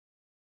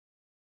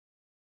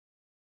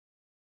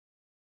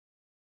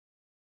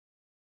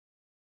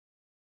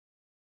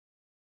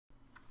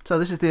So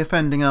this is the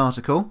offending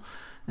article.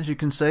 As you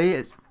can see,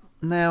 it's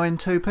now in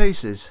two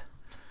pieces.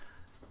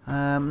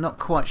 Not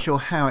quite sure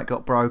how it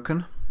got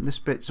broken. This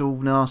bit's all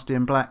nasty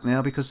and black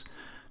now because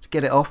to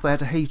get it off they had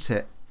to heat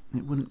it.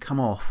 It wouldn't come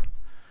off.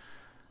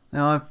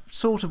 Now I've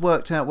sort of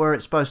worked out where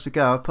it's supposed to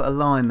go. I've put a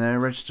line there, a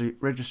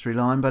registry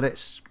line, but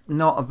it's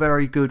not a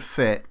very good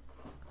fit.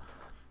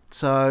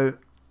 So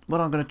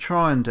what I'm going to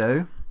try and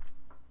do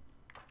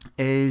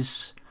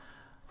is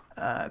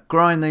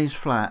grind these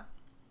flat,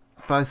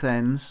 both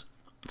ends,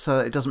 so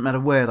that it doesn't matter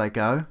where they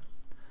go.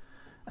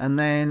 And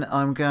then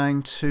I'm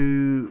going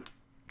to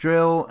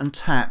drill and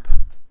tap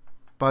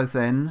both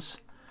ends,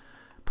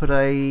 put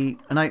an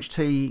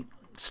HT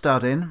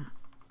stud in,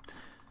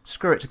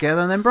 screw it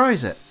together and then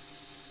braze it.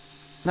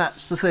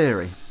 That's the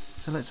theory.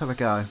 So let's have a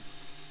go.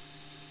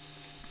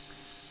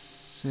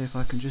 See if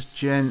I can just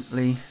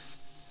gently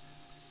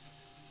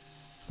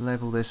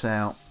level this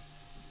out.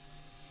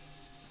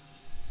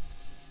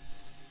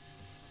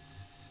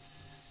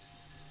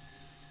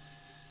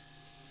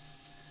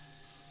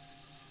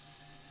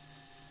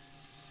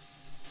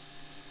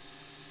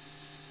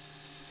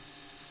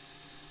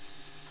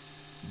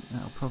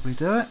 That'll probably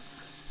do it.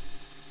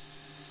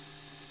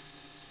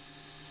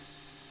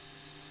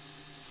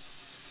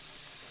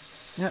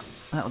 Yep,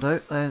 that'll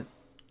do. They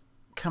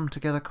come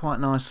together quite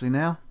nicely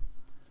now.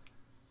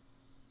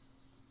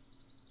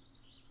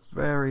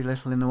 Very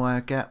little in the way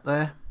of gap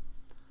there.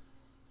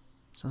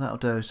 So that'll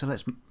do. So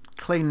let's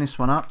clean this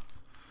one up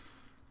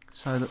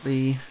so that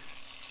the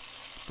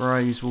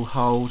braze will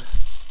hold.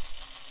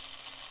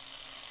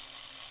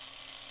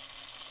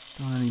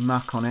 Don't want any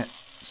muck on it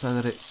so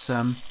that it's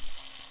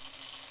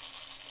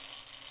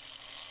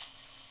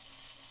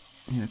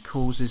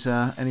causes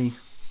any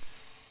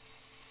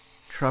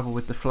trouble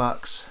with the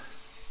flux.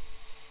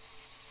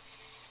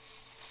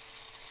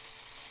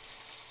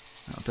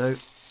 That'll do.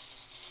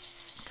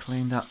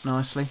 Cleaned up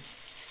nicely.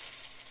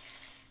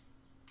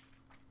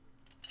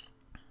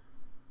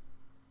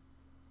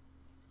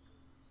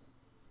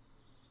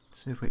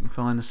 See if we can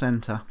find the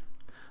centre.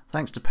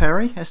 Thanks to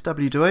Perry,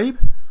 SW Dweeb,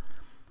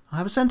 I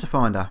have a centre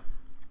finder.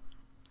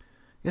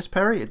 Yes,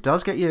 Perry, it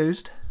does get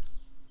used.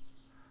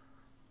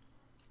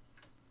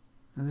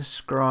 Now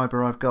this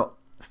scriber I've got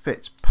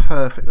fits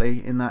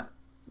perfectly in that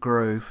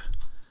groove,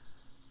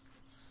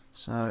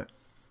 so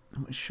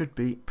it should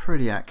be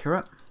pretty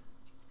accurate.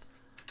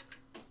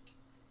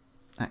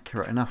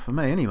 Accurate enough for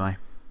me anyway.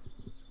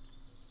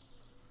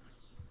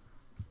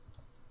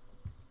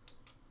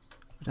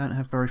 We don't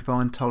have very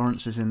fine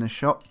tolerances in this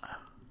shop.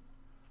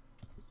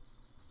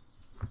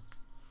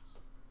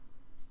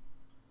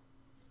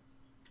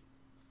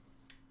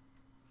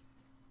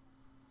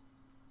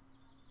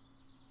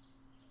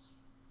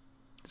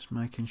 Just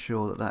making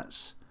sure that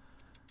that's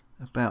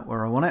about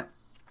where I want it.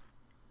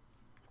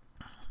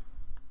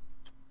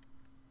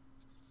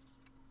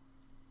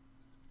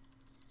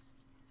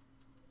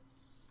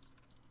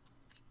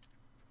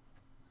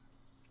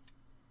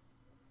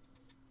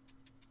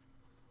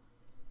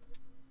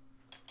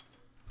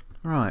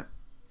 Right,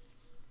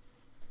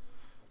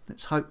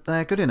 let's hope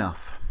they're good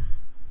enough.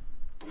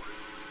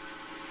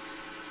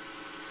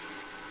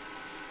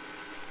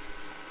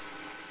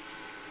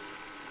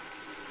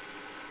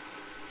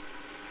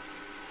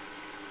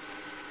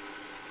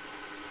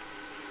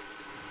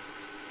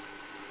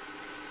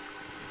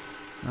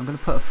 I'm going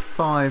to put a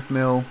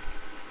 5mm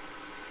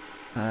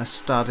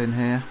stud in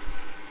here.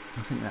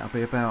 I think that'll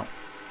be about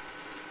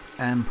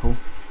ample.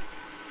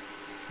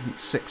 I think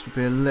 6 would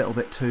be a little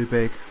bit too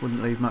big,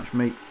 wouldn't leave much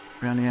meat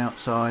around the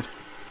outside.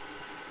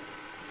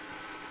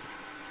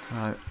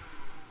 So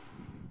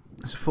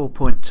it's a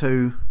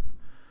 4.2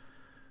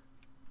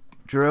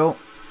 drill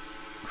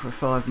for a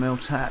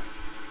 5mm tap.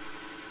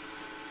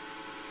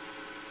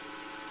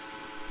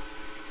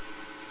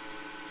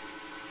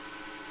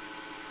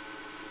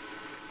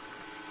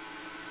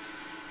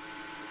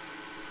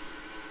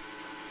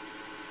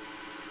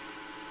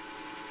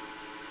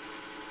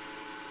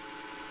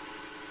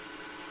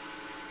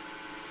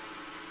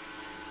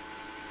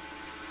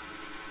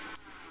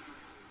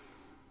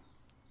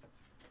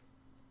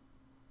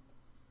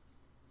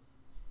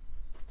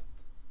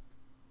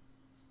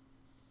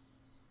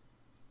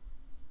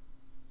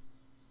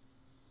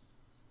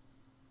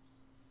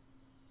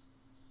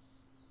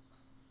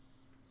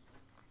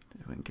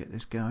 If we can get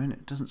this going,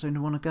 it doesn't seem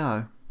to want to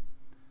go.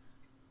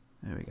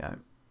 There we go.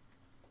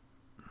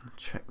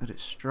 Check that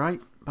it's straight,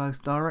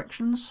 both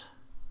directions.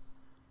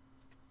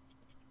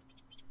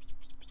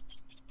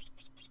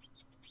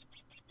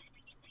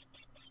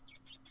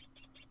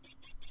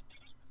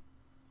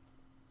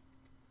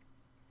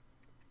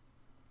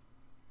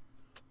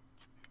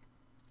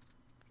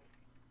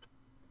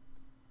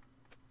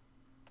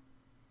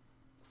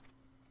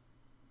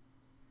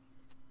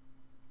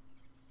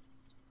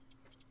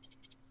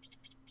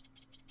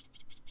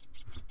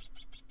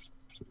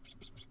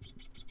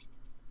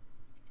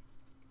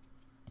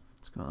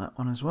 Got that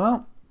one as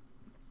well.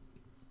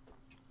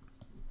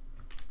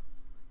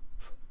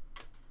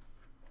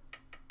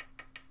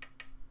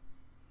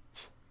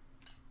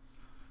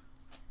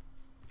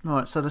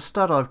 Right, so the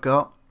stud I've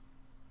got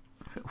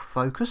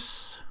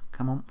focus,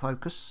 come on,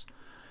 focus,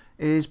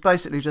 is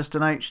basically just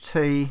an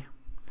HT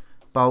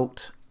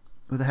bolt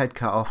with a head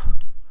cut off.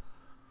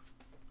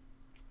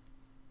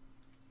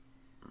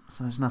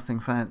 So there's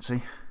nothing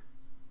fancy.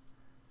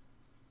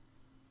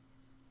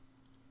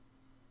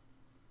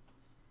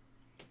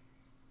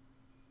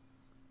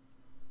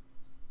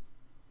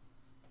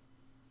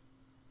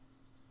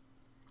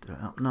 Do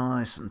it up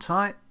nice and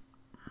tight.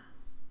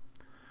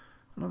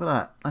 Look at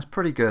that, that's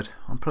pretty good.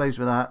 I'm pleased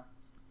with that,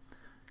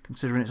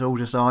 considering it's all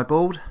just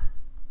eyeballed.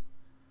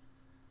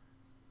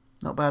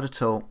 Not bad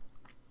at all.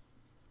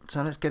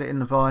 So let's get it in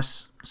the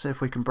vise, see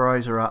if we can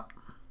braze her up,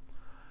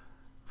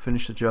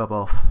 finish the job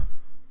off.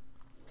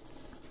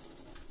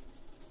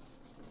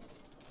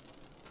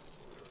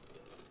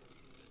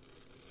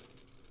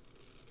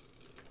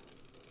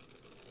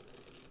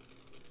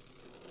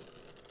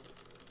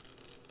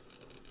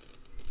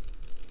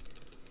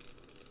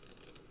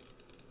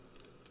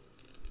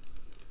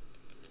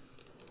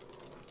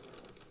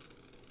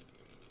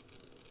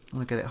 I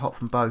want to get it hot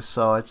from both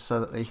sides so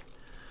that the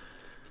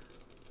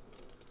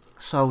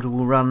solder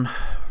will run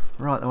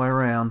right the way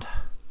around,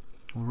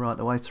 or right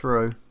the way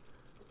through.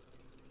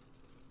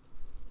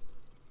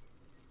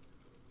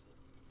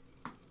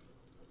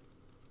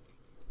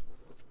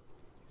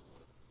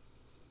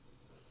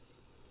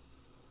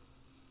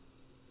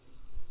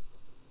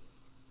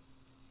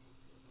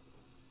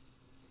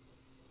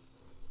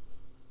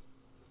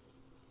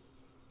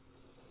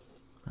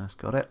 That's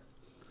got it.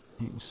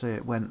 You can see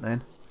it went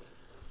then.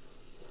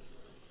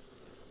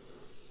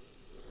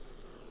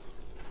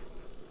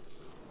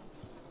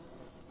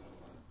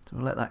 So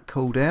we'll let that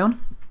cool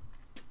down.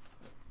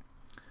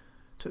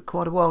 Took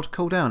quite a while to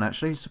cool down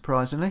actually,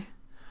 surprisingly.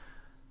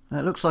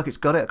 It looks like it's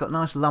got it. I've got a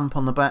nice lump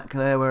on the back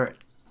there where it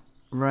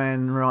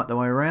ran right the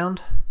way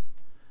around.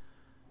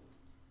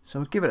 So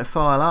we'll give it a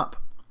file up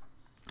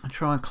and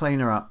try and clean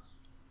her up.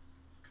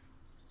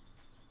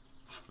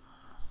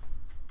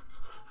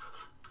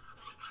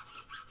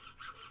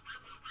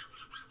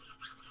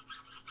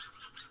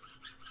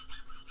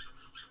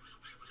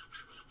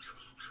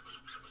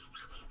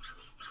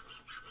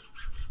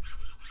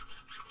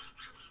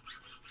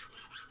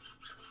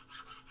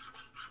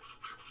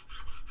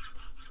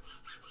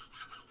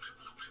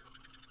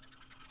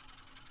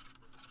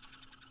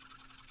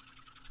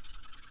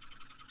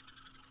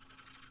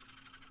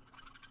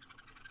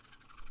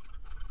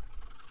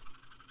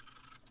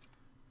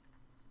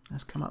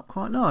 That's come up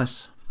quite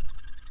nice.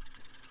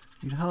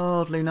 You'd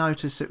hardly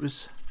notice it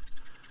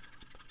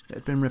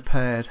had been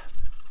repaired.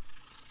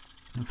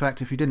 In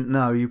fact, if you didn't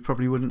know, you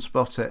probably wouldn't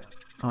spot it.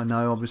 I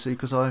know, obviously,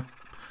 because I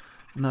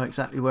know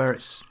exactly where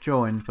it's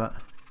joined, but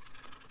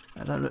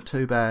that don't look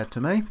too bad to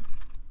me.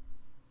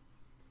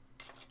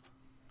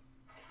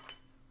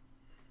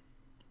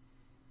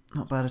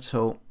 Not bad at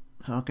all.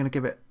 So I'm going to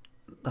give it,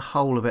 the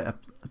whole of it,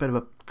 a bit of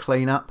a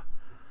clean up,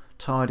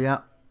 tidy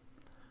up.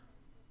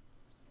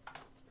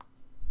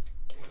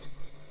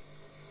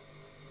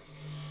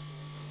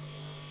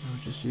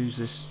 Just use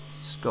this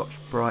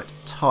Scotch-Brite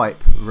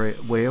type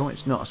wheel.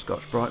 It's not a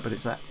Scotch-Brite, but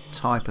it's that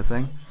type of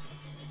thing.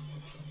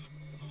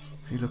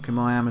 If you look in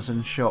my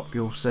Amazon shop,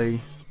 you'll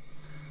see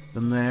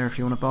them there if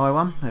you want to buy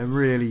one. They're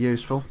really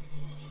useful.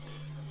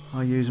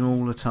 I use them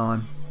all the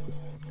time.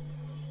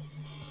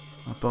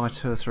 I buy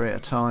 2 or 3 at a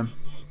time.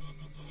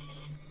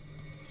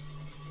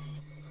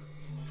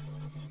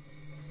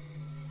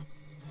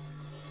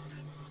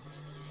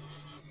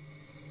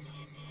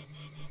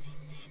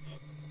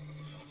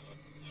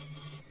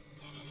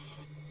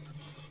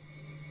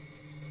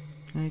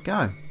 There you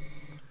go.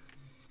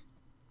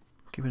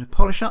 Give it a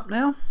polish up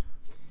now.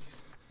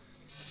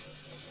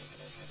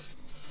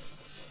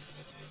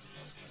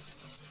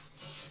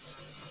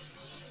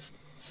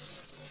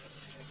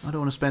 I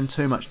don't want to spend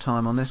too much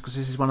time on this because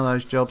this is one of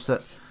those jobs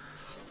that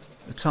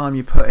the time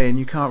you put in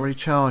you can't really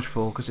charge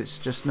for, because it's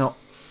just not,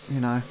 you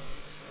know,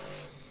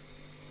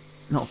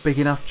 not a big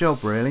enough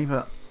job really,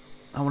 but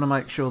I want to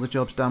make sure the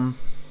job's done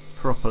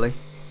properly.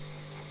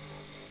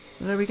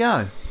 So there we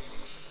go.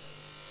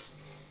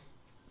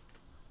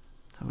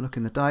 Have a look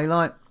in the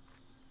daylight.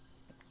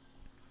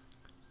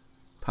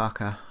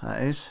 Pucker,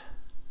 that is.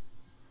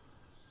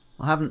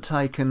 I haven't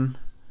taken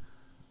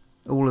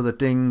all of the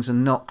dings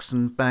and knocks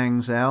and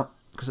bangs out,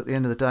 because at the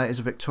end of the day it is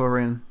a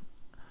Victorian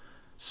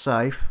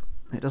safe.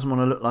 It doesn't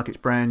want to look like it's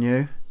brand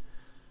new.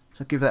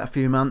 So give that a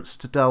few months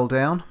to dull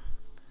down.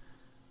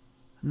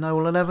 No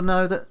one will ever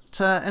know that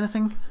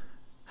anything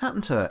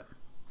happened to it.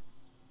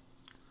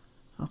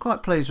 I'm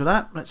quite pleased with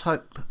that. Let's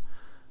hope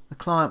the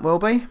client will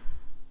be.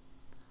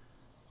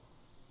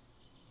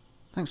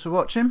 Thanks for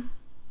watching.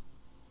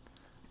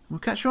 We'll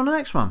catch you on the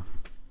next one.